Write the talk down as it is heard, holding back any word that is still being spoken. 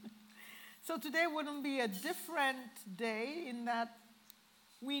So today wouldn't be a different day in that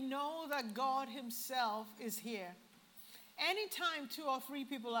we know that God himself is here. Anytime 2 or 3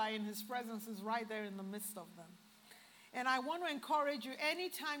 people are in his presence, is right there in the midst of them. And I want to encourage you,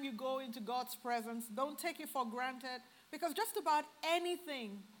 anytime you go into God's presence, don't take it for granted, because just about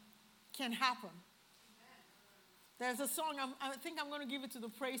anything can happen. There's a song, I think I'm going to give it to the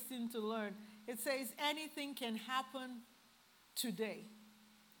praise team to learn. It says, anything can happen today.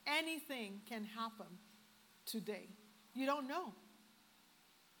 Anything can happen today. You don't know.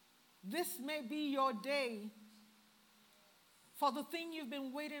 This may be your day for the thing you've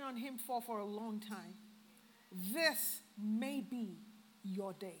been waiting on him for a long time. This may be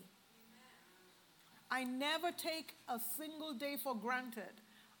your day. I never take a single day for granted.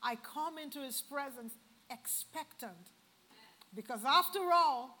 I come into his presence expectant. Because after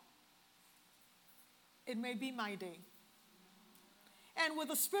all, it may be my day. And with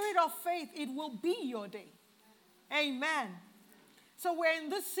the spirit of faith, it will be your day. Amen. So we're in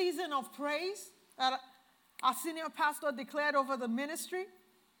this season of praise that our senior pastor declared over the ministry.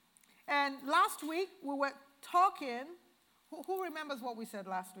 And last week we were talking. Who remembers what we said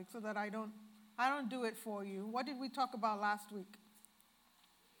last week so that I don't do it for you? What did we talk about last week?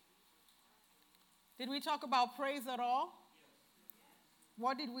 Did we talk about praise at all?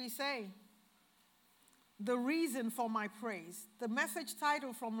 What did we say? The reason for my praise. The message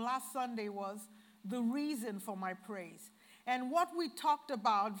title from last Sunday was The Reason for My Praise. And what we talked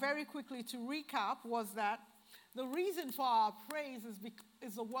about, very quickly to recap, was that the reason for our praise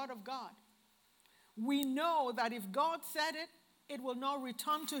is the Word of God. We know that if God said it, it will not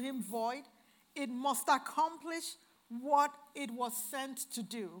return to him void. It must accomplish what it was sent to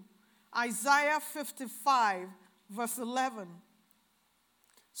do. Isaiah 55, verse 11.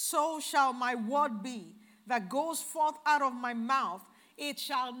 So shall my word be that goes forth out of my mouth. It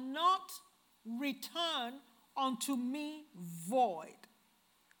shall not return unto me void,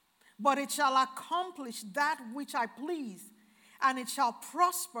 but it shall accomplish that which I please, and it shall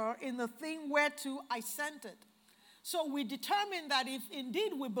prosper in the thing whereto I sent it. So we determined that if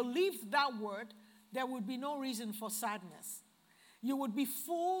indeed we believed that word, there would be no reason for sadness. You would be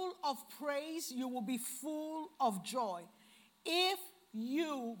full of praise. You will be full of joy if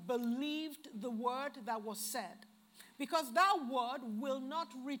you believed the word that was said. Because that word will not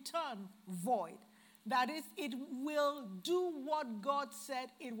return void. That is, it will do what God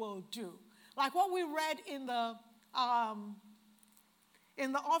said it will do. Like what we read in the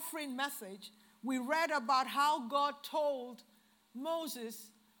offering message, we read about how God told Moses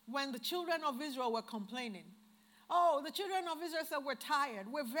when the children of Israel were complaining. Oh, the children of Israel said, we're tired.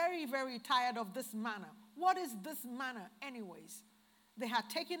 We're very, very tired of this manna. What is this manna anyways? They had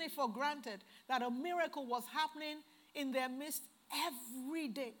taken it for granted that a miracle was happening in their midst every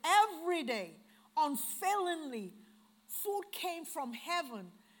day, unfailingly. Food came from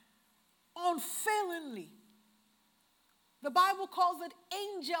heaven, unfailingly. The Bible calls it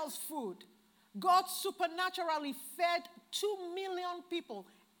angels' food. God supernaturally fed 2 million people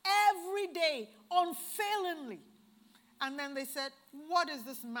every day, unfailingly. And then they said, what is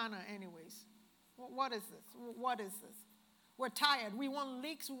this manna anyways? What is this? What is this? We're tired. We want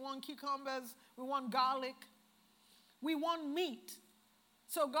leeks, we want cucumbers, we want garlic. We want meat.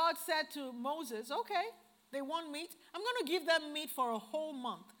 So God said to Moses, okay, they want meat. I'm going to give them meat for a whole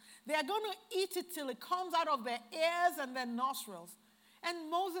month. They are going to eat it till it comes out of their ears and their nostrils. And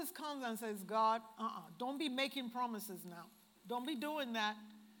Moses comes and says, God, don't be making promises now. Don't be doing that.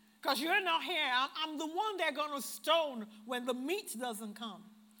 Because you're not here. I'm the one they're going to stone when the meat doesn't come.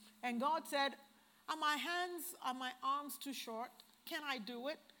 And God said, are my hands, are my arms too short? Can I do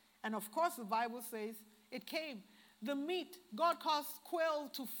it? And of course the Bible says it came. The meat, God caused quail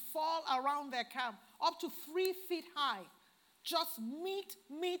to fall around their camp, up to 3 feet high. Just meat.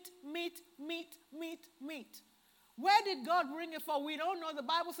 Where did God bring it from? We don't know. The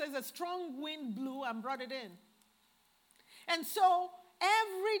Bible says a strong wind blew and brought it in. And so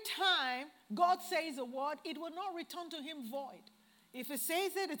every time God says a word, it will not return to him void. If he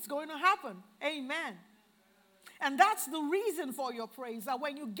says it, it's going to happen. Amen. And that's the reason for your praise, that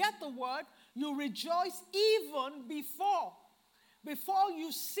when you get the word, you rejoice even before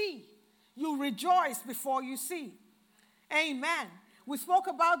you see. You rejoice before you see. Amen. We spoke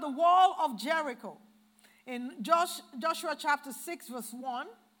about the wall of Jericho. In Joshua chapter 6, verse 1,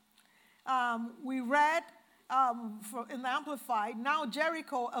 we read in the Amplified, now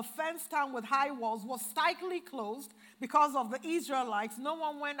Jericho, a fenced town with high walls, was tightly closed because of the Israelites. No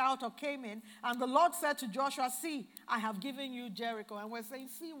one went out or came in. And the Lord said to Joshua, see, I have given you Jericho. And we're saying,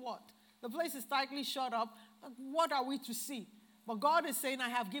 see what? The place is tightly shut up. What are we to see? But God is saying, I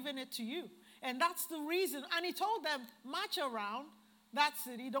have given it to you. And that's the reason. And he told them, march around that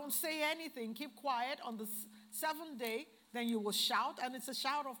city. Don't say anything. Keep quiet. On the seventh day, then you will shout. And it's a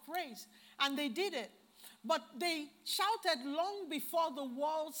shout of praise. And they did it. But they shouted long before the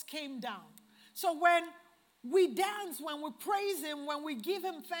walls came down. So when we dance, when we praise him, when we give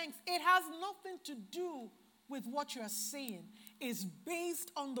him thanks, it has nothing to do with what you are saying. It's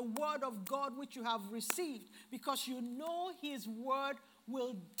based on the word of God which you have received, because you know his word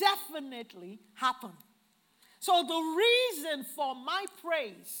will definitely happen. So the reason for my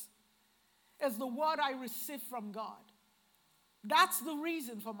praise is the word I received from God. That's the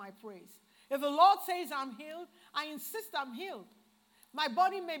reason for my praise. If the Lord says I'm healed, I insist I'm healed. My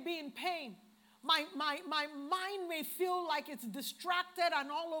body may be in pain. My mind may feel like it's distracted and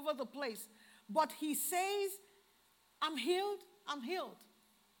all over the place. But he says, I'm healed, I'm healed.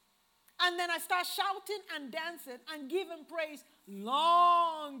 And then I start shouting and dancing and giving praise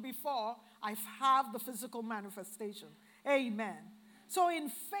long before I have the physical manifestation. Amen. So in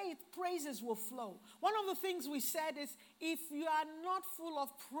faith, praises will flow. One of the things we said is, if you are not full of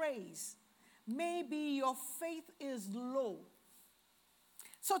praise, maybe your faith is low.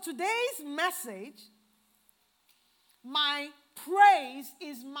 So today's message, my praise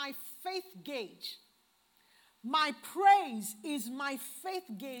is my faith gauge. My praise is my faith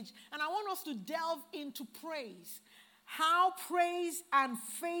gauge. And I want us to delve into praise. How praise and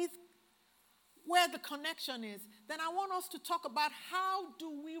faith, where the connection is. Then I want us to talk about how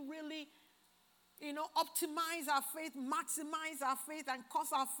do we really, optimize our faith, maximize our faith, and cause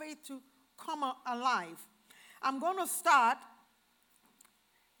our faith to come alive. I'm going to start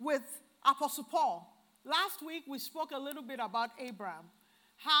with Apostle Paul. Last week we spoke a little bit about Abraham.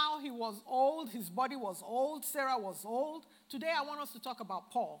 How he was old, his body was old, Sarah was old. Today I want us to talk about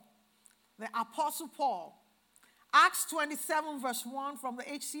Paul, the Apostle Paul. Acts 27 verse 1 from the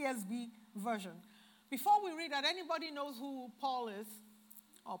HCSB version. Before we read that, anybody knows who Paul is?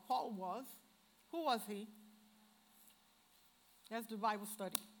 Or Paul was? Who was he? Let's do Bible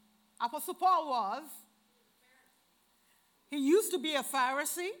study. Apostle Paul was, he used to be a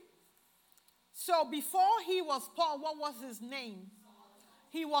Pharisee. So before he was Paul, what was his name?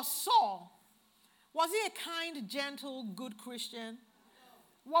 He was Saul. Was he a kind, gentle, good Christian?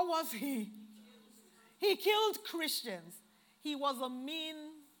 What was he? He killed Christians. He was a mean,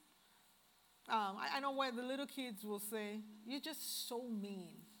 I know where the little kids will say, you're just so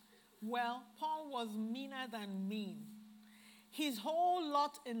mean. Well, Paul was meaner than mean. His whole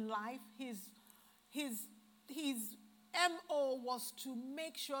lot in life, his MO was to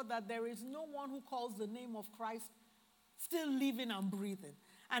make sure that there is no one who calls the name of Christ still living and breathing.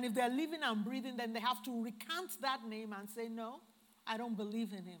 And if they're living and breathing, then they have to recant that name and say, no, I don't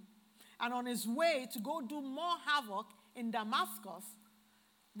believe in him. And on his way to go do more havoc in Damascus,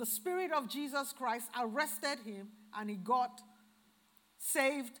 the Spirit of Jesus Christ arrested him, and he got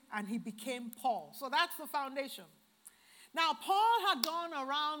saved, and he became Paul. So that's the foundation. Now, Paul had gone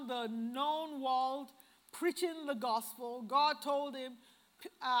around the known world preaching the gospel. God told him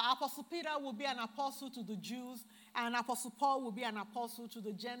Apostle Peter will be an apostle to the Jews, and Apostle Paul will be an apostle to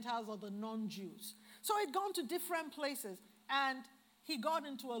the Gentiles or the non-Jews. So he'd gone to different places, and he got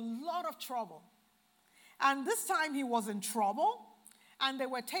into a lot of trouble. And this time he was in trouble, and they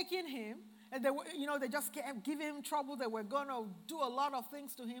were taking him, and they just kept giving him trouble. They were going to do a lot of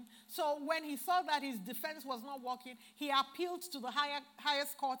things to him. So when he saw that his defense was not working, he appealed to the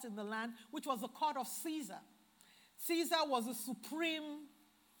highest court in the land, which was the court of Caesar. Caesar was the supreme,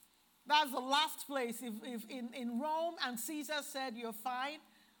 that's the last place. If in Rome and Caesar said, you're fine,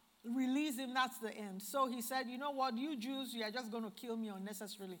 release him, that's the end. So he said, you know what, you Jews, you are just going to kill me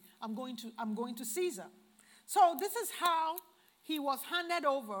unnecessarily. I'm going to Caesar. So this is how he was handed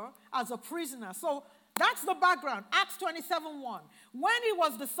over as a prisoner. So that's the background. Acts 27:1. When it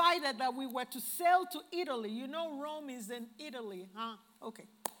was decided that we were to sail to Italy, you know Rome is in Italy, huh? Okay,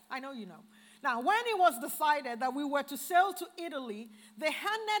 I know you know. Now, when it was decided that we were to sail to Italy, they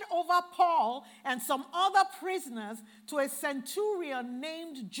handed over Paul and some other prisoners to a centurion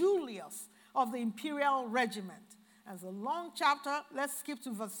named Julius of the imperial regiment. That's a long chapter. Let's skip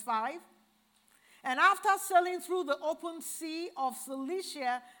to verse 5. And after sailing through the open sea of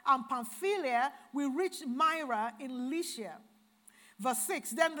Cilicia and Pamphylia, we reached Myra in Lycia. Verse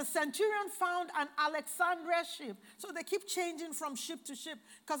 6, then the centurion found an Alexandria ship. So they keep changing from ship to ship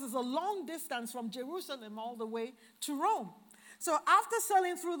because it's a long distance from Jerusalem all the way to Rome. So after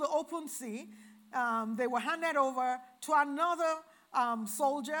sailing through the open sea, they were handed over to another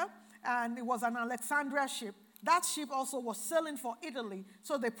soldier, and it was an Alexandria ship. That ship also was sailing for Italy,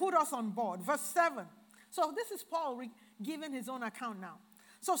 so they put us on board. Verse 7. So this is Paul giving his own account now.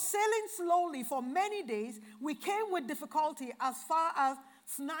 So sailing slowly for many days, we came with difficulty as far as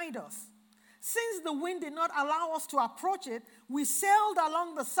Cnidus. Since the wind did not allow us to approach it, we sailed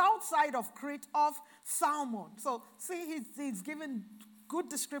along the south side of Crete off Salmon. So see, he's given good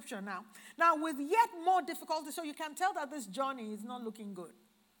description now. Now, with yet more difficulty, so you can tell that this journey is not looking good.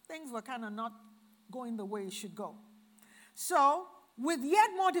 Things were kind of not going the way it should go. So, with yet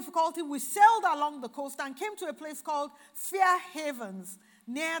more difficulty, we sailed along the coast and came to a place called Fair Havens,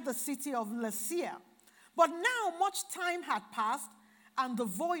 near the city of Lasea. But now much time had passed, and the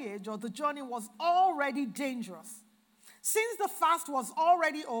voyage or the journey was already dangerous. Since the fast was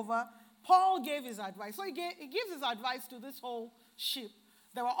already over, Paul gave his advice. So he gives his advice to this whole ship.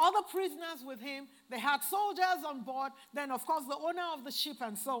 There were other prisoners with him. They had soldiers on board. Then, of course, the owner of the ship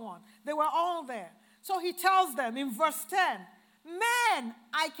and so on. They were all there. So he tells them in verse 10, "Men,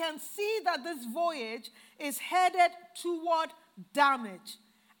 I can see that this voyage is headed toward damage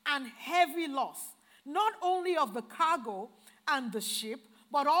and heavy loss, not only of the cargo and the ship,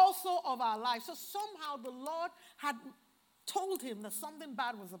 but also of our lives." So somehow the Lord had told him that something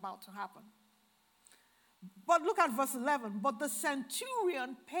bad was about to happen. But look at verse 11. But the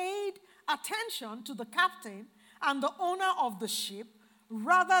centurion paid attention to the captain and the owner of the ship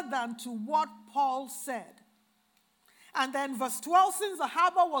rather than to what Paul said. And then verse 12, since the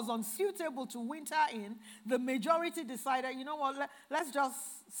harbor was unsuitable to winter in, the majority decided, you know what, let's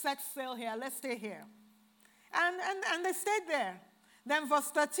just set sail here, let's stay here. And they stayed there. Then verse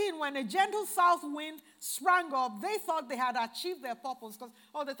 13, when a gentle south wind sprang up, they thought they had achieved their purpose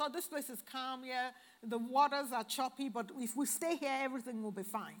because, they thought this place is calm, the waters are choppy, but if we stay here, everything will be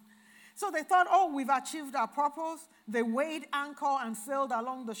fine. So they thought, we've achieved our purpose. They weighed anchor and sailed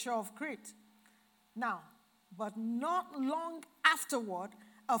along the shore of Crete. Now, but not long afterward,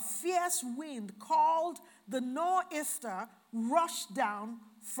 a fierce wind called the nor'easter rushed down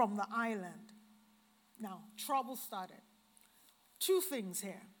from the island. Now, trouble started. Two things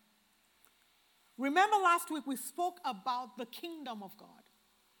here. Remember last week we spoke about the kingdom of God.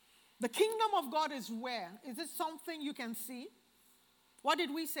 The kingdom of God is where? Is it something you can see? What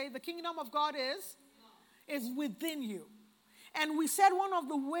did we say? The kingdom of God is within you. And we said one of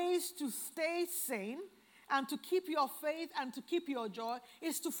the ways to stay sane and to keep your faith and to keep your joy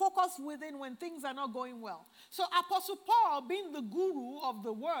is to focus within when things are not going well. So Apostle Paul, being the guru of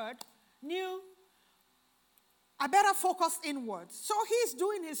the word, knew I better focus inwards. So he's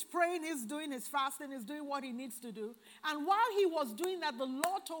doing his praying, he's doing his fasting, he's doing what he needs to do. And while he was doing that, the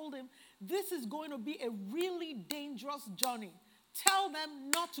Lord told him, this is going to be a really dangerous journey. Tell them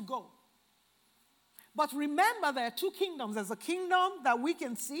not to go. But remember, there are two kingdoms. There's a kingdom that we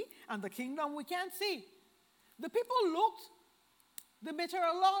can see and the kingdom we can't see. The people looked, the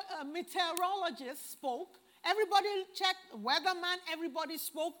meteorologist spoke, everybody checked, weatherman, everybody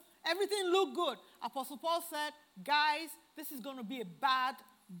spoke, everything looked good. Apostle Paul said, guys, this is going to be a bad,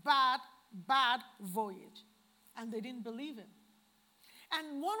 bad, bad voyage. And they didn't believe him.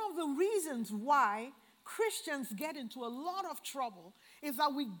 And one of the reasons why Christians get into a lot of trouble is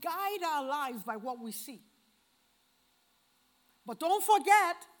that we guide our lives by what we see. But don't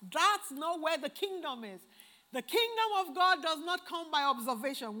forget, that's not where the kingdom is. The kingdom of God does not come by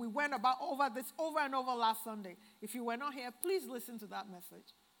observation. We went over this over and over last Sunday. If you were not here, please listen to that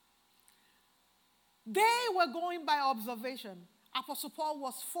message. They were going by observation. Apostle Paul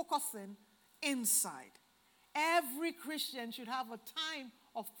was focusing inside. Every Christian should have a time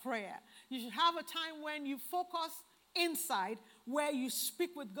of prayer. You should have a time when you focus inside, where you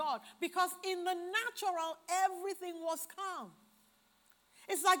speak with God. Because in the natural, everything was calm.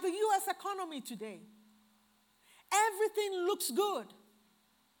 It's like the U.S. economy today. Everything looks good.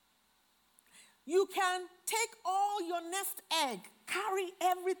 You can take all your nest egg, carry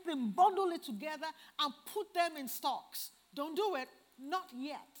everything, bundle it together, and put them in stocks. Don't do it. Not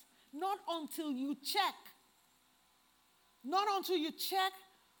yet. Not until you check. Not until you check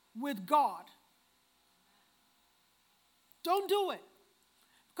with God. Don't do it.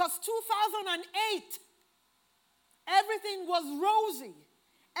 Because 2008, everything was rosy.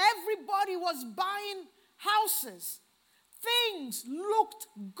 Everybody was buying houses. Things looked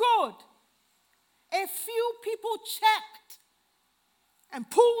good. A few people checked and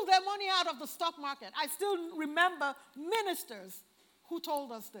pulled their money out of the stock market. I still remember ministers who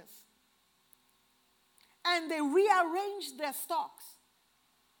told us this. And they rearranged their stocks.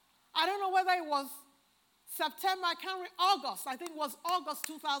 I don't know whether it was September, August, I think it was August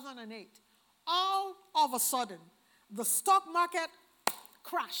 2008. All of a sudden, the stock market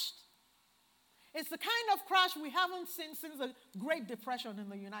crashed. It's the kind of crash we haven't seen since the Great Depression in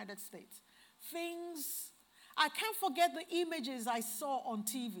the United States. Things, I can't forget the images I saw on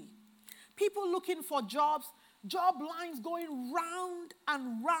TV. People looking for jobs, job lines going round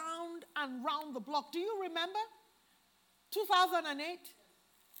and round and round the block. Do you remember? 2008?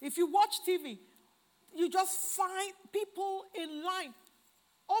 If you watch TV, you just find people in line.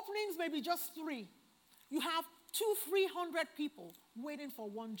 Openings may be just 3. You have 200-300 people waiting for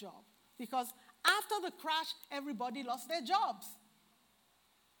one job. Because after the crash, everybody lost their jobs.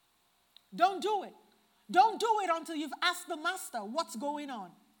 Don't do it. Don't do it until you've asked the master what's going on.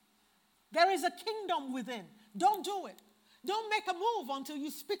 There is a kingdom within. Don't do it. Don't make a move until you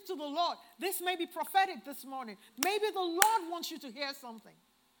speak to the Lord. This may be prophetic this morning. Maybe the Lord wants you to hear something.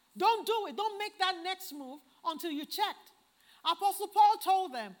 Don't do it. Don't make that next move until you checked. Apostle Paul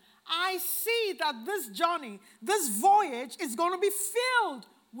told them, I see that this journey, this voyage is going to be filled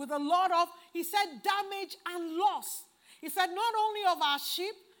with a lot of, he said, damage and loss. He said not only of our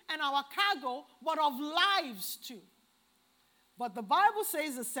sheep and our cargo, but of lives too. But the Bible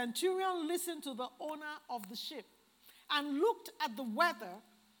says the centurion listened to the owner of the ship and looked at the weather,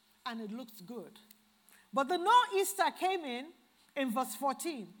 and it looked good. But the nor'easter came in verse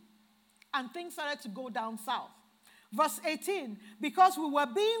 14, and things started to go down south. Verse 18, because we were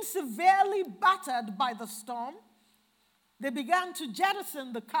being severely battered by the storm, they began to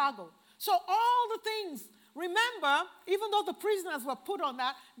jettison the cargo. So all the things, remember, even though the prisoners were put on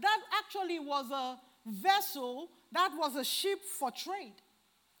that actually was a vessel, that was a ship for trade.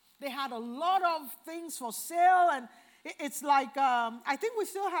 They had a lot of things for sale, and it's like, I think we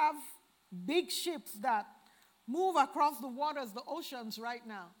still have big ships that move across the waters, the oceans right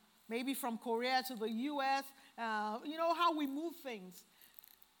now. Maybe from Korea to the U.S., you know how we move things.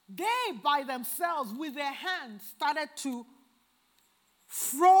 They, by themselves, with their hands, started to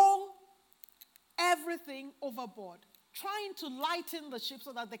throw everything overboard, trying to lighten the ship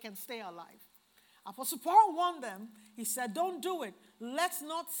so that they can stay alive. Apostle Paul warned them. He said, don't do it. Let's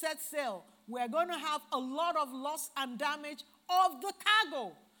not set sail. We're going to have a lot of loss and damage of the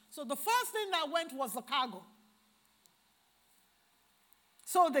cargo. So the first thing that went was the cargo.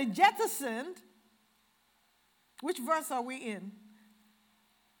 So they jettisoned. Which verse are we in?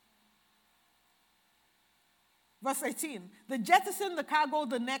 Verse 18. They jettisoned the cargo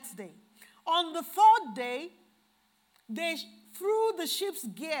the next day. On the third day, they threw the ship's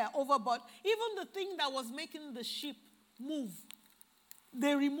gear overboard. Even the thing that was making the ship move,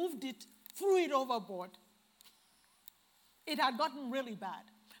 they removed it, threw it overboard. It had gotten really bad.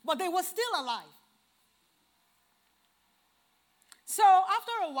 But they were still alive. So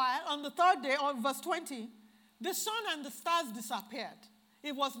after a while, on the third day, on verse 20, the sun and the stars disappeared.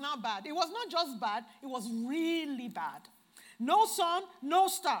 It was not bad. It was not just bad, it was really bad. No sun, no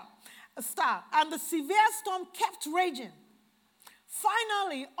star. And the severe storm kept raging.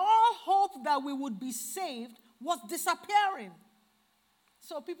 Finally, all hope that we would be saved was disappearing.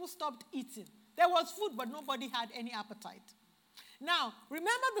 So people stopped eating. There was food, but nobody had any appetite. Now, remember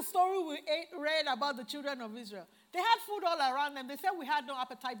the story we read about the children of Israel? They had food all around them. They said we had no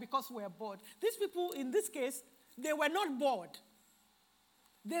appetite because we were bored. These people, in this case, they were not bored.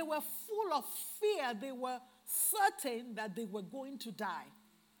 They were full of fear. They were certain that they were going to die.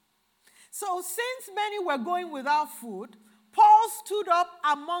 So since many were going without food, Paul stood up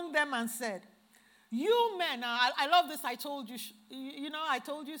among them and said, you men, I love this, I told you, I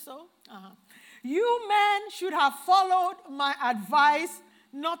told you so. You men should have followed my advice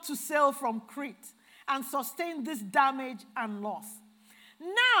not to sail from Crete and sustain this damage and loss.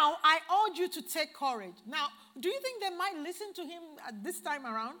 Now, I urge you to take courage. Now, do you think they might listen to him at this time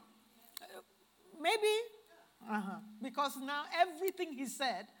around? Maybe. Because now everything he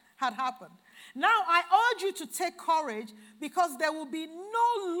said had happened. Now, I urge you to take courage because there will be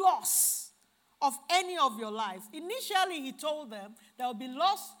no loss of any of your lives. Initially, he told them there will be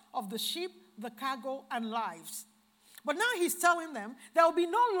loss of the sheep, the cargo, and lives. But now he's telling them there will be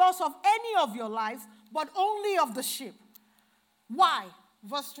no loss of any of your lives, but only of the sheep. Why?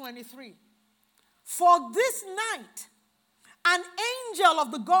 Verse 23. For this night, an angel of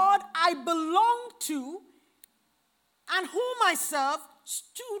the God I belong to and whom I serve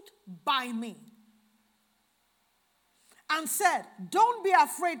stood by me and said, don't be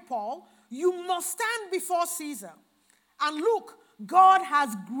afraid, Paul. You must stand before Caesar. And look, God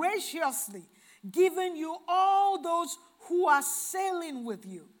has graciously given you all those who are sailing with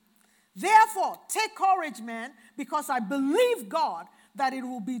you. Therefore, take courage, man, because I believe God that it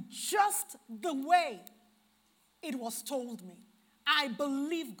will be just the way it was told me. I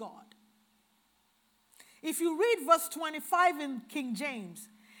believe God. If you read verse 25 in King James,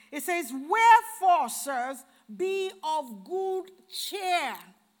 it says, wherefore, sirs, be of good cheer.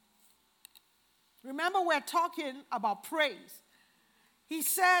 Remember, we're talking about praise. He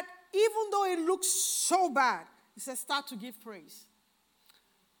said, even though it looks so bad, he said, start to give praise.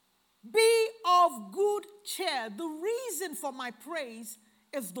 Be of good cheer. The reason for my praise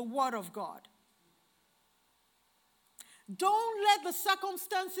is the word of God. Don't let the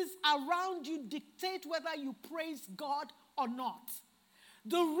circumstances around you dictate whether you praise God or not.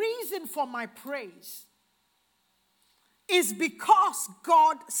 The reason for my praise is because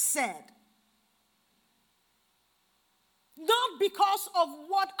God said. Not because of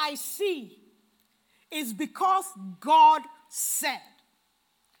what I see. It's because God said.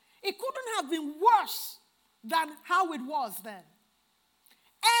 It couldn't have been worse than how it was then.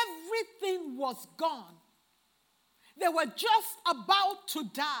 Everything was gone. They were just about to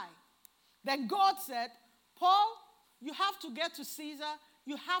die. Then God said, Paul, you have to get to Caesar.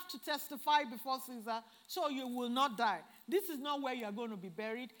 You have to testify before Caesar, so you will not die. This is not where you are going to be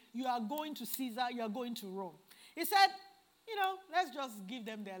buried. You are going to Caesar. You are going to Rome. He said, let's just give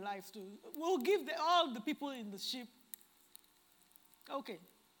them their lives too. We'll give all the people in the ship. Okay.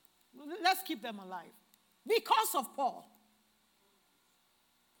 Let's keep them alive. Because of Paul.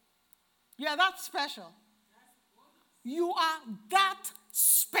 You are that special. You are that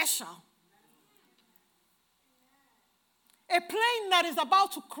special. A plane that is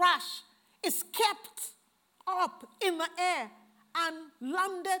about to crash is kept up in the air and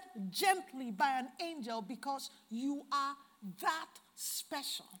landed gently by an angel because you are that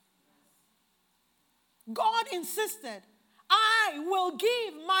special. God insisted, I will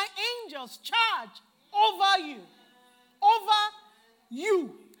give my angels charge over you. Over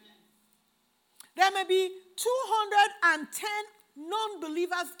you. There may be 210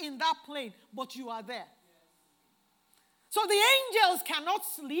 non-believers in that plane, but you are there. So the angels cannot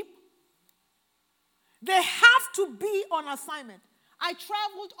sleep. They have to be on assignment. I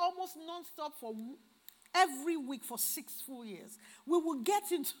traveled almost non-stop for every week for 6 full years. We will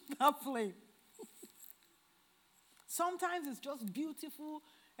get into that plane. Sometimes it's just beautiful.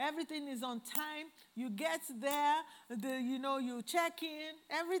 Everything is on time. You get there, you check in.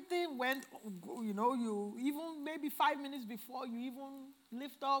 Everything went, you even maybe 5 minutes before you even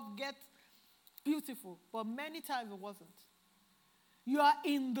lift off, get beautiful. But many times it wasn't. You are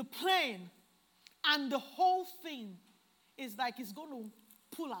in the plane, and the whole thing is like it's going to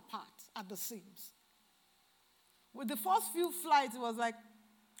pull apart at the seams. With the first few flights, it was like,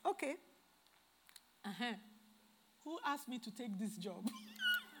 okay. Who asked me to take this job?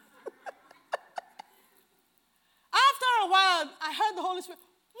 After a while, I heard the Holy Spirit,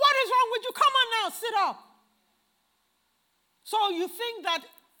 what is wrong with you? Come on now, sit up. So you think that,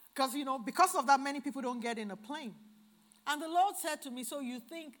 because of that, many people don't get in a plane. And the Lord said to me, so you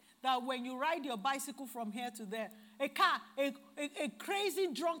think that when you ride your bicycle from here to there, a crazy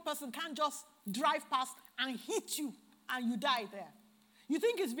drunk person can't just drive past and hit you and you die there. You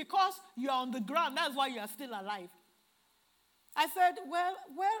think it's because you're on the ground, that's why you are still alive. I said, well,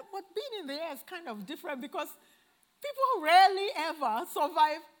 but being in the air is kind of different because people rarely ever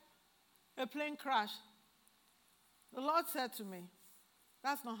survive a plane crash. The Lord said to me,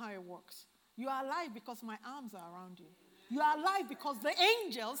 that's not how it works. You are alive because my arms are around you. You are alive because the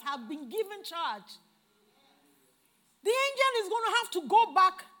angels have been given charge. The angel is going to have to go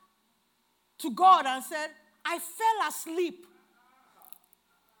back to God and say, I fell asleep.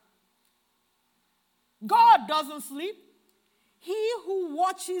 God doesn't sleep. He who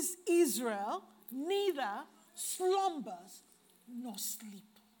watches Israel neither slumbers nor sleep.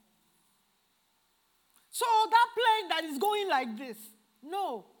 So that plane that is going like this,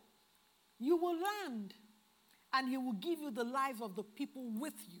 no, you will land and he will give you the lives of the people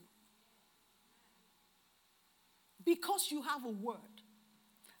with you. Because you have a word.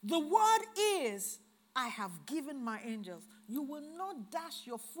 The word is, I have given my angels. You will not dash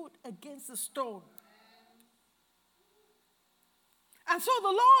your foot against a stone. And so the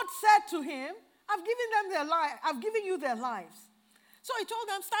Lord said to him, I've given them their life. I've given you their lives. So he told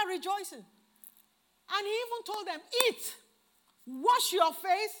them, start rejoicing. And he even told them, eat, wash your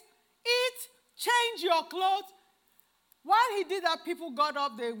face, eat, change your clothes. While he did that, people got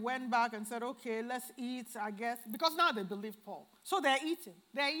up, they went back and said, okay, let's eat, I guess. Because now they believe Paul. So they're eating.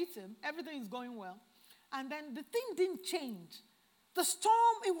 Everything is going well. And then the thing didn't change. The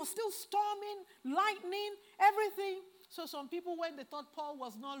storm, it was still storming, lightning, everything. So some people, when they thought Paul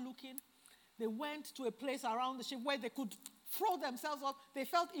was not looking, they went to a place around the ship where they could throw themselves off. They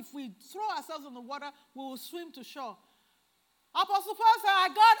felt if we throw ourselves in the water, we will swim to shore. Apostle Paul said, I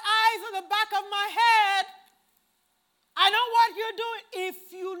got eyes on the back of my head. I know what you're doing.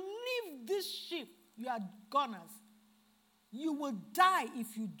 If you leave this ship, you are goners. You will die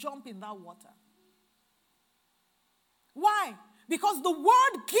if you jump in that water. Why? Because the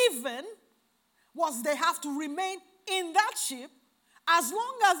word given was they have to remain in that ship as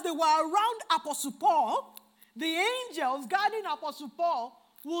long as they were around Apostle Paul. The angels guarding Apostle Paul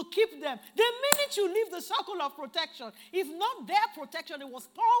will keep them. The minute you leave the circle of protection, if not their protection, it was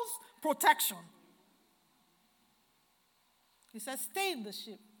Paul's protection. He said, stay in the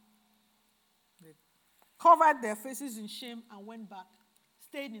ship. They covered their faces in shame and went back.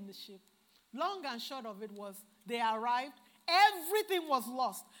 Stayed in the ship. Long and short of it was, they arrived. Everything was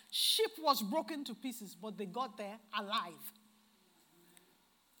lost. Ship was broken to pieces, but they got there alive.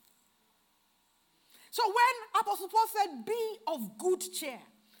 So when Apostle Paul said, be of good cheer,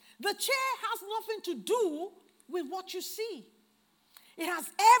 the cheer has nothing to do with what you see. It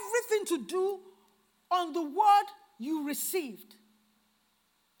has everything to do on the word you received.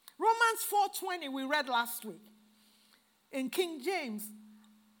 Romans 4:20 we read last week. In King James,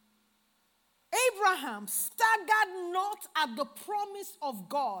 Abraham staggered not at the promise of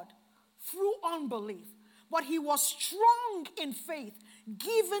God through unbelief, but he was strong in faith,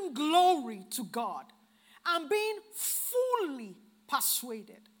 giving glory to God, and being fully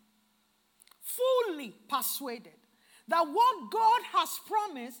persuaded that what God has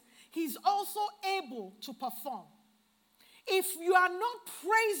promised, he's also able to perform. If you are not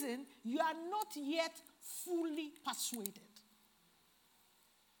praising, you are not yet fully persuaded.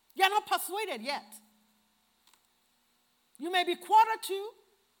 You are not persuaded yet. You may be quarter to,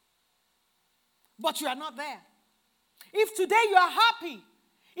 but you are not there. If today you are happy,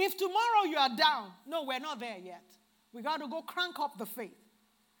 if tomorrow you are down, no, we're not there yet. We got to go crank up the faith.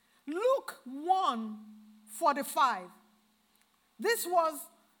 Luke 1:45. This was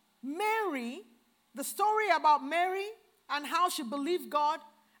Mary, the story about Mary and how she believed God.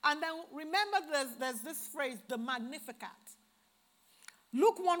 And then remember there's this phrase, the Magnificat.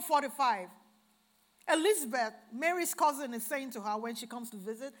 Luke 1:45. Elizabeth, Mary's cousin, is saying to her when she comes to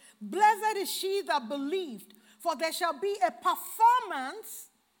visit, blessed is she that believed, for there shall be a performance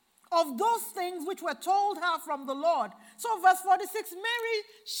of those things which were told her from the Lord. So verse 46, Mary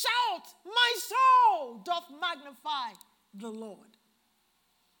shouts, my soul doth magnify the Lord.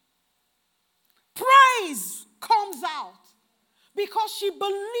 Praise comes out because she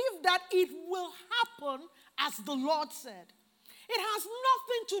believed that it will happen as the Lord said. It has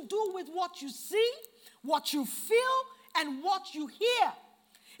nothing to do with what you see, what you feel, and what you hear.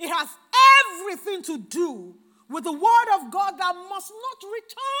 It has everything to do with the word of God that must not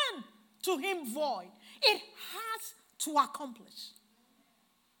return to him void. It has to accomplish.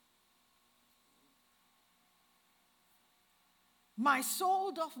 My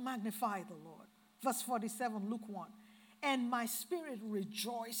soul doth magnify the Lord. Verse 47, Luke 1. And my spirit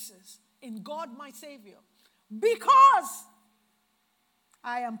rejoices in God my Savior, because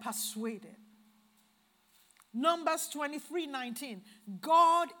I am persuaded. Numbers 23:19.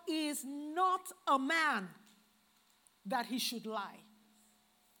 God is not a man that he should lie.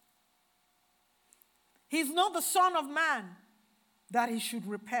 He's not the son of man that he should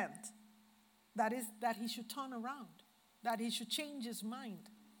repent. That is, that he should turn around, that he should change his mind.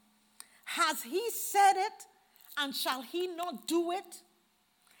 Has he said it, and shall he not do it?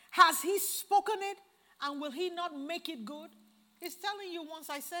 Has he spoken it, and will he not make it good? He's telling you, once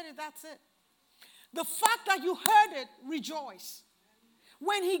I said it, that's it. The fact that you heard it, rejoice.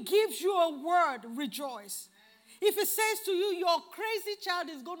 When he gives you a word, rejoice. If he says to you, your crazy child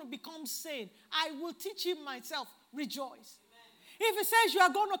is going to become sane, I will teach him myself, rejoice. If he says you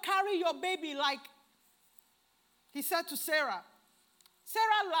are going to carry your baby like he said to Sarah.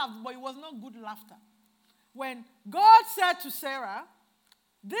 Sarah laughed, but it was not good laughter. When God said to Sarah,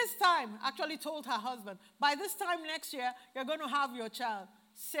 this time, actually told her husband, by this time next year, you're going to have your child.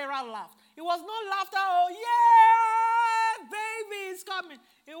 Sarah laughed. It was not laughter, oh yeah, baby is coming.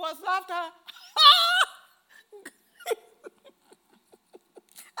 It was laughter,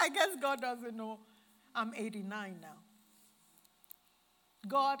 I guess God doesn't know I'm 89 now.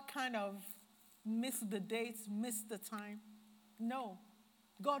 God kind of missed the dates, missed the time. No.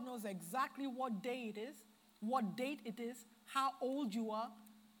 God knows exactly what day it is, what date it is, how old you are,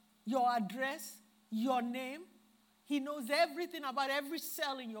 your address, your name. He knows everything about every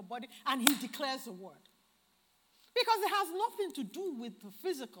cell in your body, and he declares a word. Because it has nothing to do with the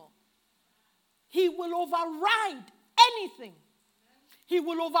physical. He will override anything. He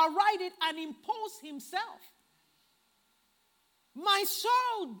will override it and impose himself. My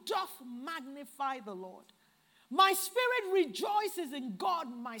soul doth magnify the Lord. My spirit rejoices in God,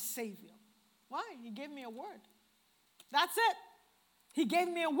 my Savior. Why? He gave me a word. That's it. He gave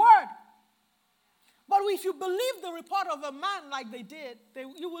me a word. But if you believe the report of a man like they did,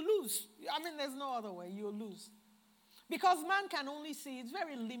 you will lose. I mean, there's no other way. You will lose. Because man can only see. It's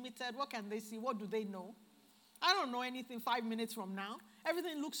very limited. What can they see? What do they know? I don't know anything 5 minutes from now.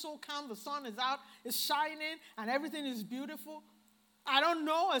 Everything looks so calm. The sun is out, it's shining, and everything is beautiful. I don't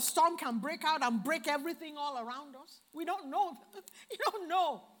know. A storm can break out and break everything all around us. We don't know. You don't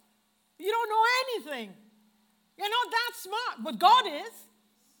know. You don't know anything. You're not that smart, but God is.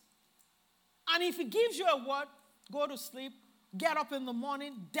 And if he gives you a word, go to sleep, get up in the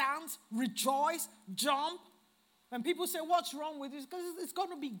morning, dance, rejoice, jump. When people say, what's wrong with you? Because it's going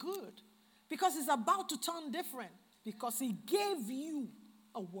to be good. Because it's about to turn different. Because he gave you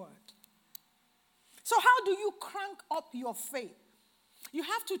a word. So how do you crank up your faith? You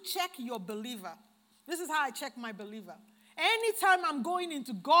have to check your believer. This is how I check my believer. Anytime I'm going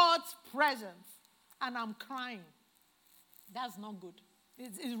into God's presence and I'm crying, that's not good.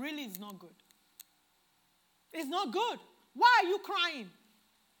 It really is not good. It's not good. Why are you crying?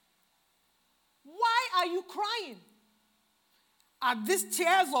 Why are you crying? Are these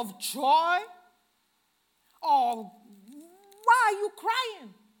tears of joy? Or why are you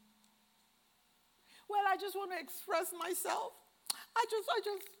crying? Well, I just want to express myself. I just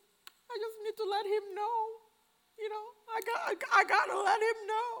need to let him know. You know, I gotta let him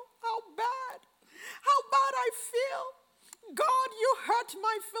know how bad I feel. God, you hurt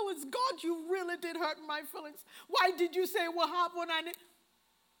my feelings. God, you really did hurt my feelings. Why did you say what happened?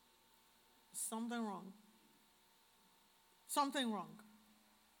 Something wrong. Something wrong.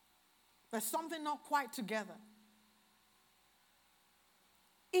 There's something not quite together.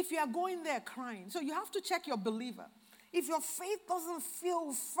 If you are going there crying, so you have to check your believer. If your faith doesn't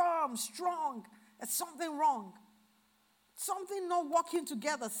feel firm, strong, there's something wrong. Something not working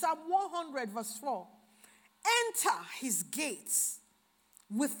together. Psalm 100 verse 4. Enter his gates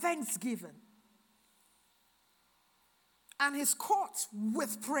with thanksgiving and his courts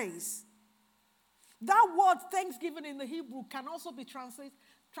with praise. That word thanksgiving in the Hebrew can also be translated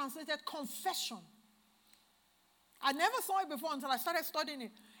confession. I never saw it before until I started studying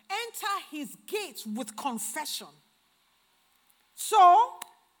it. Enter his gates with confession. So,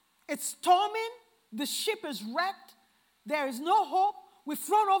 it's storming, the ship is wrecked, there is no hope, we've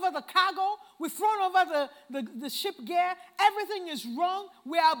thrown over the cargo, we've thrown over the ship gear, everything is wrong,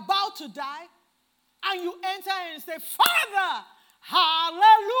 we are about to die, and you enter and say, Father,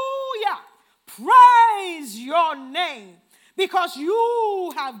 hallelujah, praise your name, because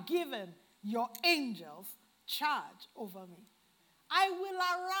you have given your angels charge over me. I will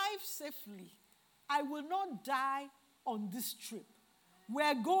arrive safely. I will not die on this trip.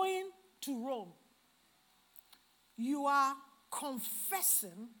 We're going to Rome. You are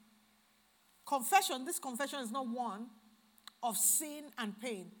confessing. This confession is not one of sin and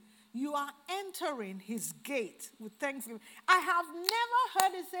pain. You are entering his gate with thanksgiving. I have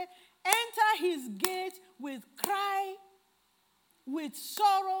never heard it say, enter his gate with cry, with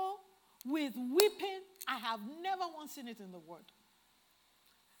sorrow, with weeping. I have never once seen it in the word.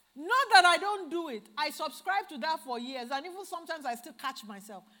 Not that I don't do it. I subscribe to that for years, and even sometimes I still catch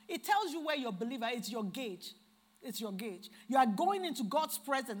myself. It tells you where you're a believer. It's your gauge. It's your gauge. You are going into God's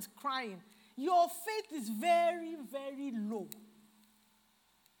presence crying. Your faith is very, very low.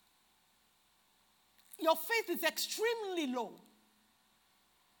 Your faith is extremely low.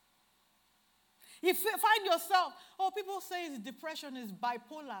 If you find yourself, people say depression is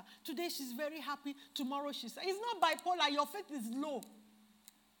bipolar. Today she's very happy, tomorrow she's... It's not bipolar, your faith is low.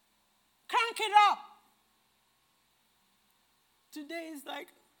 Crank it up. Today is like,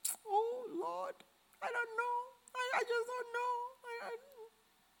 oh Lord, I don't know. I just don't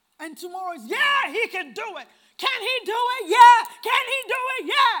know. And tomorrow is, yeah, he can do it. Can he do it? Yeah. Can he do it?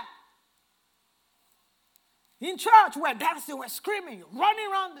 Yeah. In church, we're dancing, we're screaming, running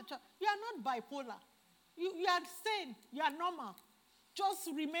around the church. You are not bipolar. You are sane. You are normal. Just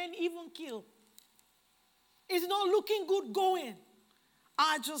remain even keel. It's not looking good going.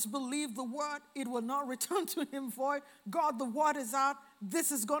 I just believe the word. It will not return to him void. God, the word is out.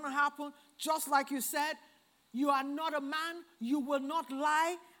 This is going to happen. Just like you said, you are not a man. You will not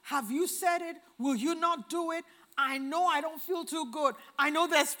lie. Have you said it? Will you not do it? I know I don't feel too good. I know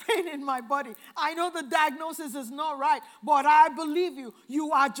there's pain in my body. I know the diagnosis is not right, but I believe you.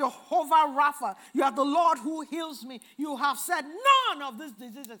 You are Jehovah Rapha. You are the Lord who heals me. You have said none of these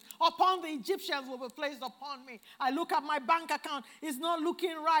diseases upon the Egyptians will be placed upon me. I look at my bank account. It's not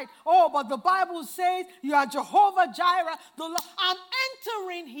looking right. Oh, but the Bible says you are Jehovah Jireh. The Lord. I'm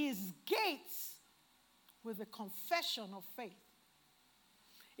entering his gates with a confession of faith.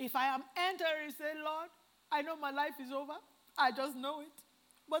 If I am entering, say, Lord, I know my life is over. I just know it.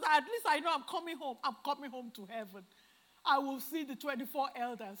 But at least I know I'm coming home. I'm coming home to heaven. I will see the 24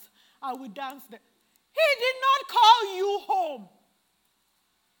 elders. I will dance there. He did not call you home.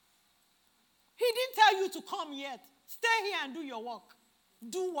 He didn't tell you to come yet. Stay here and do your work.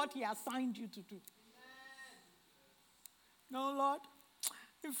 Do what he assigned you to do. No, Lord.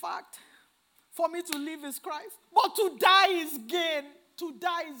 In fact, for me to live is Christ, but to die is gain. To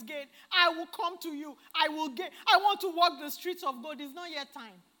die is gain. I will come to you. I will gain. I want to walk the streets of gold. It's not yet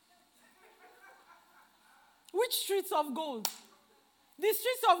time. Which streets of gold? The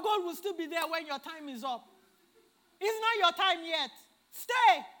streets of gold will still be there when your time is up. It's not your time yet.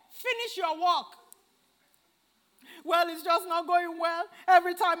 Stay. Finish your work. Well, it's just not going well.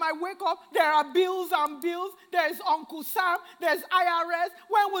 Every time I wake up, there are bills and bills. There's Uncle Sam. There's IRS.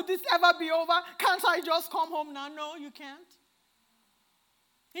 When will this ever be over? Can't I just come home now? No, you can't.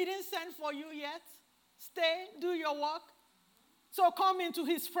 He didn't send for you yet. Stay, do your work. So come into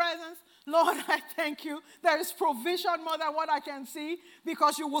his presence. Lord, I thank you. There is provision more than what I can see,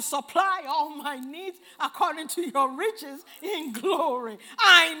 because you will supply all my needs according to your riches in glory.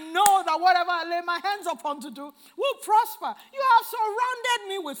 I know that whatever I lay my hands upon to do will prosper. You have surrounded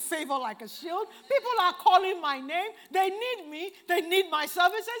me with favor like a shield. People are calling my name. They need me. They need my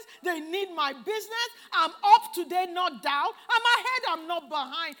services. They need my business. I'm up today, not down. I'm ahead, I'm not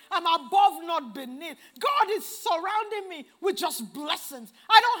behind. I'm above, not beneath. God is surrounding me with just blessings.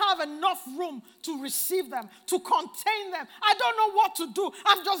 I don't have enough room to receive them, to contain them. I don't know what to do.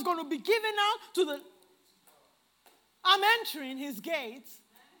 I'm just going to be giving out to the... I'm entering his gates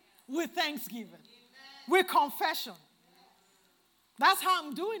with thanksgiving, with confession. That's how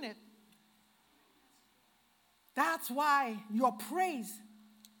I'm doing it. That's why your praise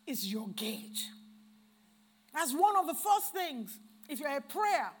is your gauge. That's one of the first things. If you're a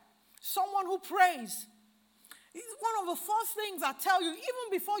prayer, someone who prays, it's one of the first things I tell you, even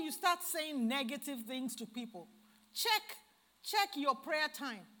before you start saying negative things to people. Check your prayer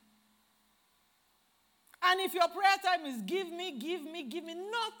time. And if your prayer time is give me,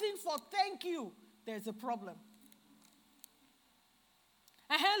 nothing for thank you, there's a problem.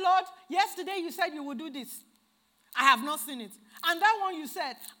 Hey, Lord, yesterday you said you would do this. I have not seen it. And that one you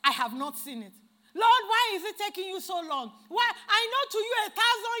said, I have not seen it. Lord, why is it taking you so long? Why? I know to you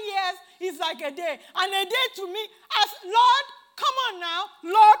 1,000 years is like a day. And a day to me, as Lord, come on now,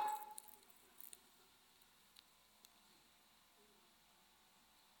 Lord.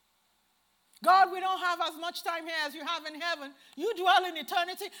 God, we don't have as much time here as you have in heaven. You dwell in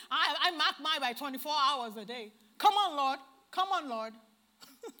eternity. I mark mine by 24 hours a day. Come on, Lord. Come on, Lord.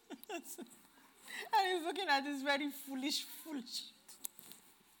 And he's looking at this very foolish.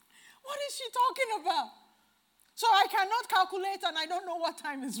 What is she talking about? So I cannot calculate and I don't know what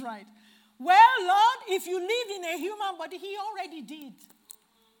time is right. Well, Lord, if you lived in a human body, he already did.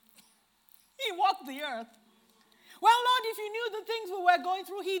 He walked the earth. Well, Lord, if you knew the things we were going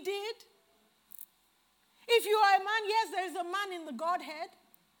through, he did. If you are a man, yes, there is a man in the Godhead.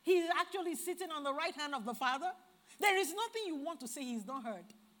 He is actually sitting on the right hand of the Father. There is nothing you want to say he's not heard.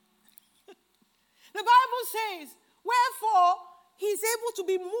 The Bible says, wherefore, he's able to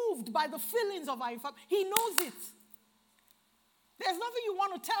be moved by the feelings of our infirmity. He knows it. There's nothing you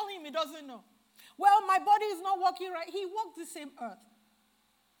want to tell him he doesn't know. Well, my body is not working right. He walked the same earth.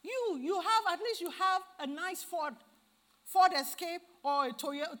 At least you have a nice Ford Escape or a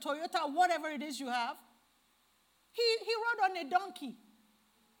Toyota, whatever it is you have. He rode on a donkey.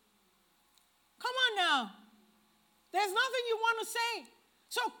 Come on now. There's nothing you want to say.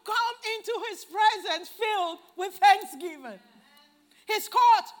 So come into his presence filled with thanksgiving. His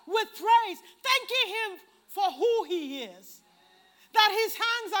court with praise, thanking him for who he is. That his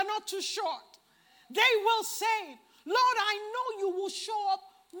hands are not too short. They will save. Lord, I know you will show up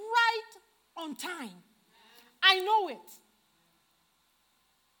right on time. I know it.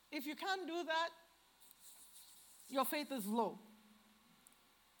 If you can't do that, your faith is low.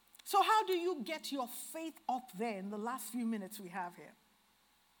 So how do you get your faith up there in the last few minutes we have here?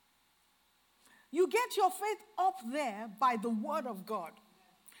 You get your faith up there by the word of God.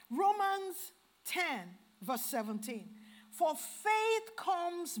 Romans 10, verse 17. For faith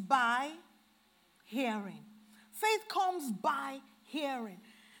comes by hearing. Faith comes by hearing.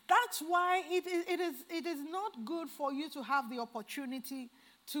 That's why it is not good for you to have the opportunity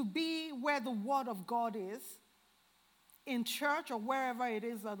to be where the word of God is, in church or wherever it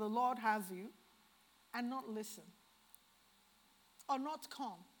is that the Lord has you, and not listen or not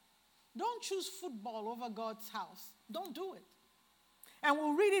come. Don't choose football over God's house. Don't do it. And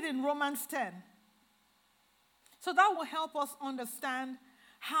we'll read it in Romans 10. So that will help us understand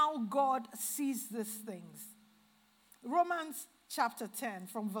how God sees these things. Romans chapter 10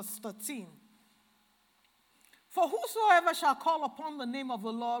 from verse 13. For whosoever shall call upon the name of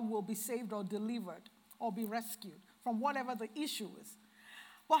the Lord will be saved or delivered. or be rescued from whatever the issue is.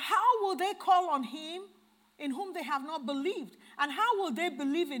 But how will they call on him in whom they have not believed? And how will they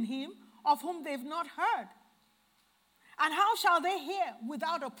believe in him of whom they've not heard? And how shall they hear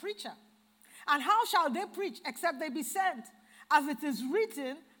without a preacher? And how shall they preach except they be sent? As it is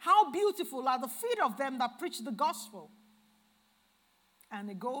written, how beautiful are the feet of them that preach the gospel. And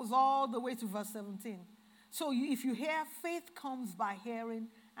it goes all the way to verse 17. So if you hear, faith comes by hearing,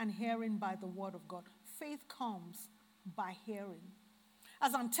 and hearing by the word of God. Faith comes by hearing.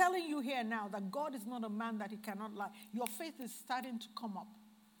 As I'm telling you here now that God is not a man that he cannot lie, your faith is starting to come up.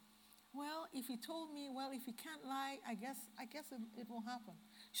 Well, if he told me, well, if he can't lie, I guess it will happen.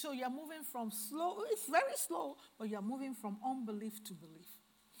 So you're moving from slow, it's very slow, but you're moving from unbelief to belief.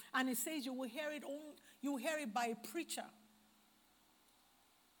 And it says you will hear it by a preacher.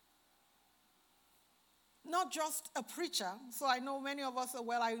 Not just a preacher. So I know many of us,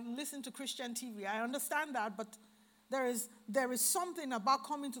 well, I listen to Christian TV. I understand that, but there is something about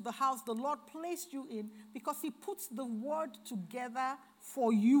coming to the house the Lord placed you in because he puts the word together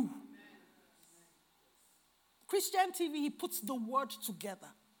for you. Christian TV, he puts the word together,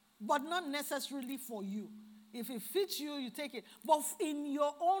 but not necessarily for you. If it fits you, you take it. But in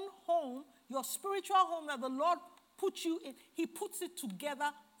your own home, your spiritual home that the Lord put you in, he puts it together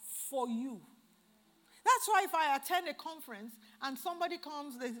for you. That's why if I attend a conference and somebody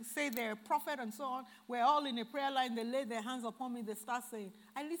comes, they say they're a prophet and so on, we're all in a prayer line, they lay their hands upon me, they start saying,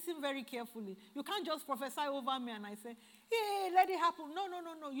 I listen very carefully. You can't just prophesy over me and I say, hey, let it happen.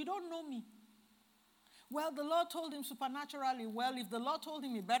 No, you don't know me. Well, the Lord told him supernaturally. Well, if the Lord told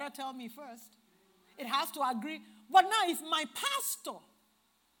him, he better tell me first. It has to agree. But now if my pastor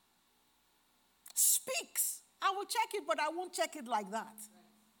speaks, I will check it, but I won't check it like that.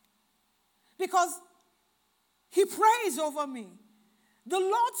 Because he prays over me. The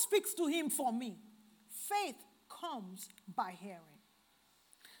Lord speaks to him for me. Faith comes by hearing.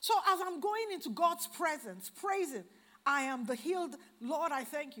 So as I'm going into God's presence, praising, I am the healed. Lord, I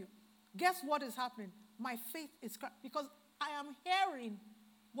thank you. Guess what is happening? My faith is because I am hearing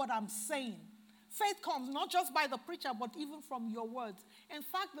what I'm saying. Faith comes not just by the preacher, but even from your words. In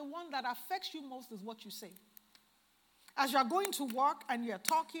fact, the one that affects you most is what you say. As you're going to work and you're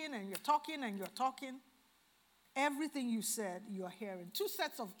talking and you're talking and you're talking, everything you said, you're hearing. Two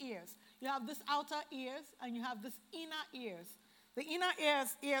sets of ears. You have this outer ears and you have this inner ears. The inner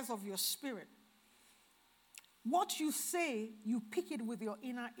ears of your spirit. What you say, you pick it with your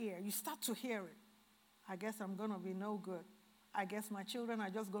inner ear. You start to hear it. I guess I'm going to be no good. I guess my children are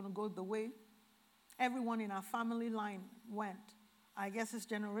just going to go the way everyone in our family line went. I guess this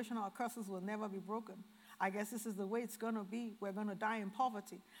generational curses will never be broken. I guess this is the way it's going to be. We're going to die in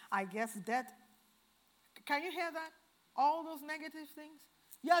poverty. I guess death. Can you hear that? All those negative things.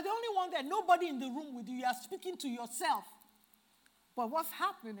 You're the only one there. Nobody in the room with you. You are speaking to yourself. But what's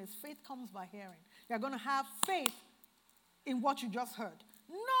happening is faith comes by hearing. You're going to have faith in what you just heard.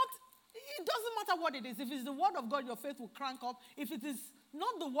 It doesn't matter what it is. If it's the word of God, your faith will crank up. If it is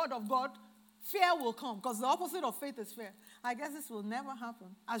not the word of God, fear will come. Because the opposite of faith is fear. I guess this will never happen.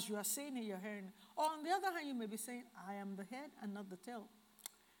 As you are saying it, you're hearing it. Or on the other hand, you may be saying, I am the head and not the tail.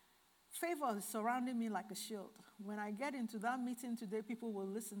 Favor is surrounding me like a shield. When I get into that meeting today, people will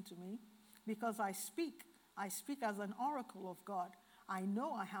listen to me because I speak. I speak as an oracle of God. I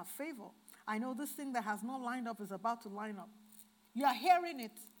know I have favor. I know this thing that has not lined up is about to line up. You are hearing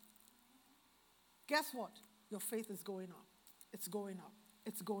it. Guess what? Your faith is going up. It's going up.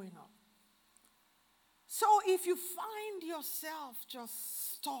 It's going up. So if you find yourself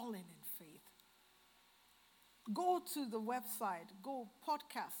just stalling in faith, go to the website, go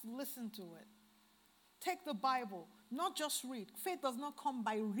podcast, listen to it. Take the Bible, not just read. Faith does not come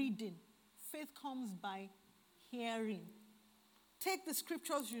by reading. Faith comes by hearing. Take the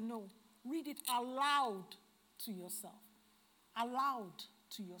scriptures you know, read it aloud to yourself. Aloud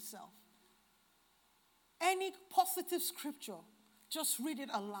to yourself. Any positive scripture, just read it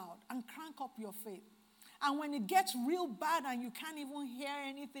aloud and crank up your faith. And when it gets real bad and you can't even hear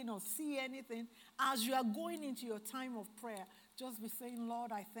anything or see anything, as you are going into your time of prayer, just be saying,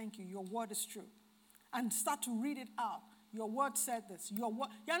 Lord, I thank you. Your word is true. And start to read it out. Your word said this. You're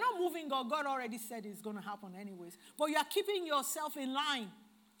not moving God. God already said it's going to happen anyways. But you're keeping yourself in line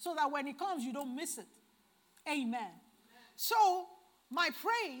so that when it comes, you don't miss it. Amen. So my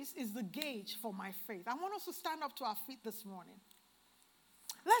praise is the gauge for my faith. I want us to stand up to our feet this morning.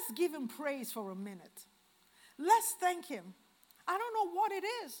 Let's give him praise for a minute. Let's thank him. I don't know what it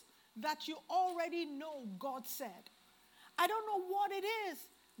is that you already know God said. I don't know what it is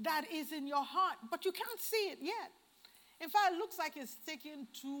that is in your heart, but you can't see it yet. In fact, it looks like it's taking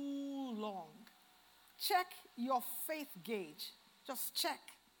too long. check your faith gauge. Just check.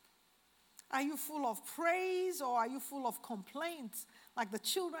 Are you full of praise or are you full of complaints like the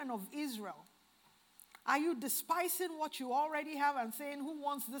children of Israel? Are you despising what you already have and saying, who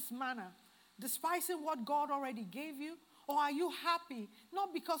wants this manna? Despising what God already gave you? Or are you happy,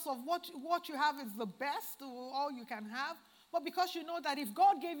 not because of what you have is the best or all you can have, but because you know that if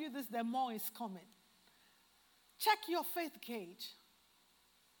God gave you this, then more is coming. Check your faith gauge.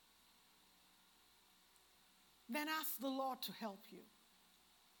 Then ask the Lord to help you.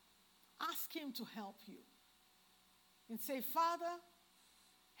 Ask him to help you. And say, Father,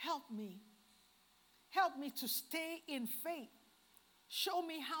 help me. Help me to stay in faith. Show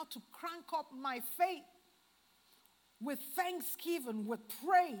me how to crank up my faith with thanksgiving, with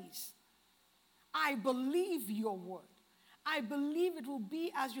praise. I believe your word. I believe it will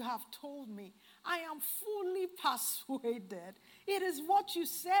be as you have told me. I am fully persuaded. It is what you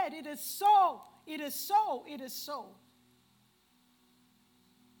said. It is so. It is so. It is so.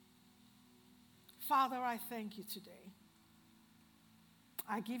 Father, I thank you today.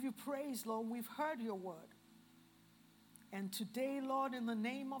 I give you praise, Lord. We've heard your word. And today, Lord, in the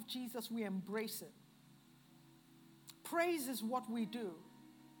name of Jesus, we embrace it. Praise is what we do.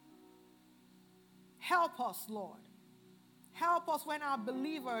 Help us, Lord. Help us when our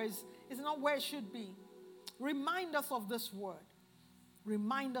believer is not where it should be. Remind us of this word.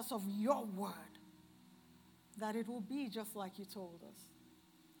 Remind us of your word. That it will be just like you told us.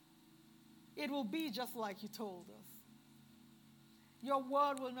 It will be just like you told us. Your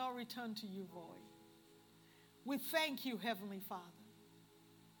word will not return to you void. We thank you, Heavenly Father.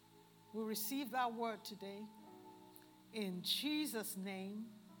 We receive that word today. In Jesus' name,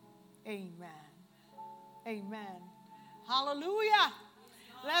 amen. Amen. Hallelujah.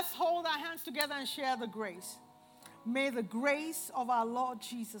 Let's hold our hands together and share the grace. May the grace of our Lord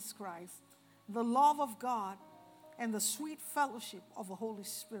Jesus Christ, the love of God, and the sweet fellowship of the Holy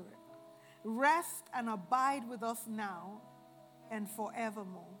Spirit rest and abide with us now and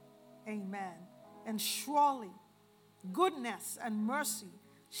forevermore. Amen. And surely goodness and mercy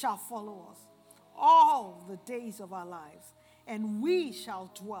shall follow us all the days of our lives, and we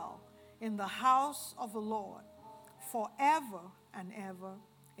shall dwell in the house of the Lord forever and ever.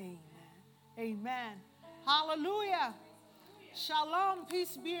 Amen. Amen. Hallelujah. Shalom.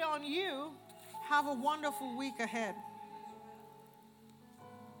 Peace be on you. Have a wonderful week ahead.